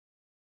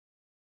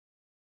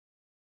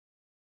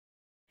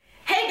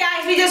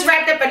guys, we just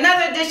wrapped up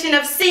another edition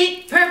of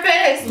Seek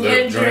Purpose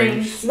Live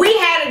Dreams. We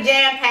had a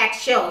jam-packed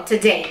show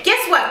today.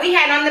 Guess what we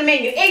had on the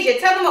menu? Asia,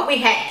 tell them what we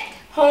had.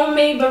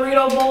 Homemade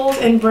burrito bowls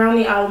and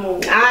brownie a la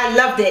mode. I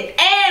loved it.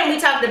 And we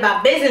talked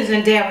about business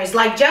endeavors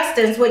like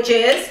Justin's, which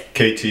is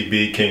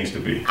KTB, Kings to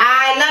Be.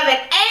 I love it.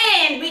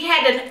 And we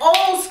had an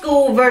old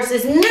school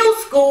versus new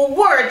school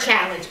word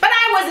challenge. But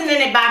I wasn't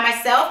in it by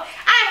myself.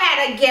 I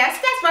had a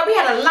guest. That's right, we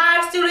had a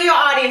live studio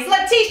audience.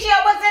 Leticia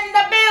was in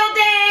the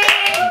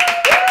building.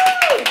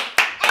 Woo!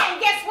 And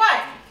guess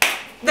what?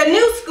 The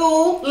new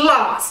school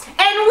lost and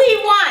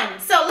we won.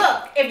 So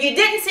look, if you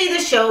didn't see the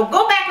show,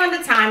 go back on the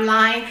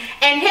timeline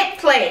and hit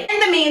play. In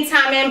the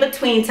meantime, in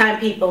between time,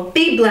 people,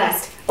 be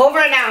blessed. Over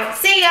and out.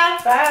 See ya.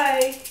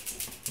 Bye.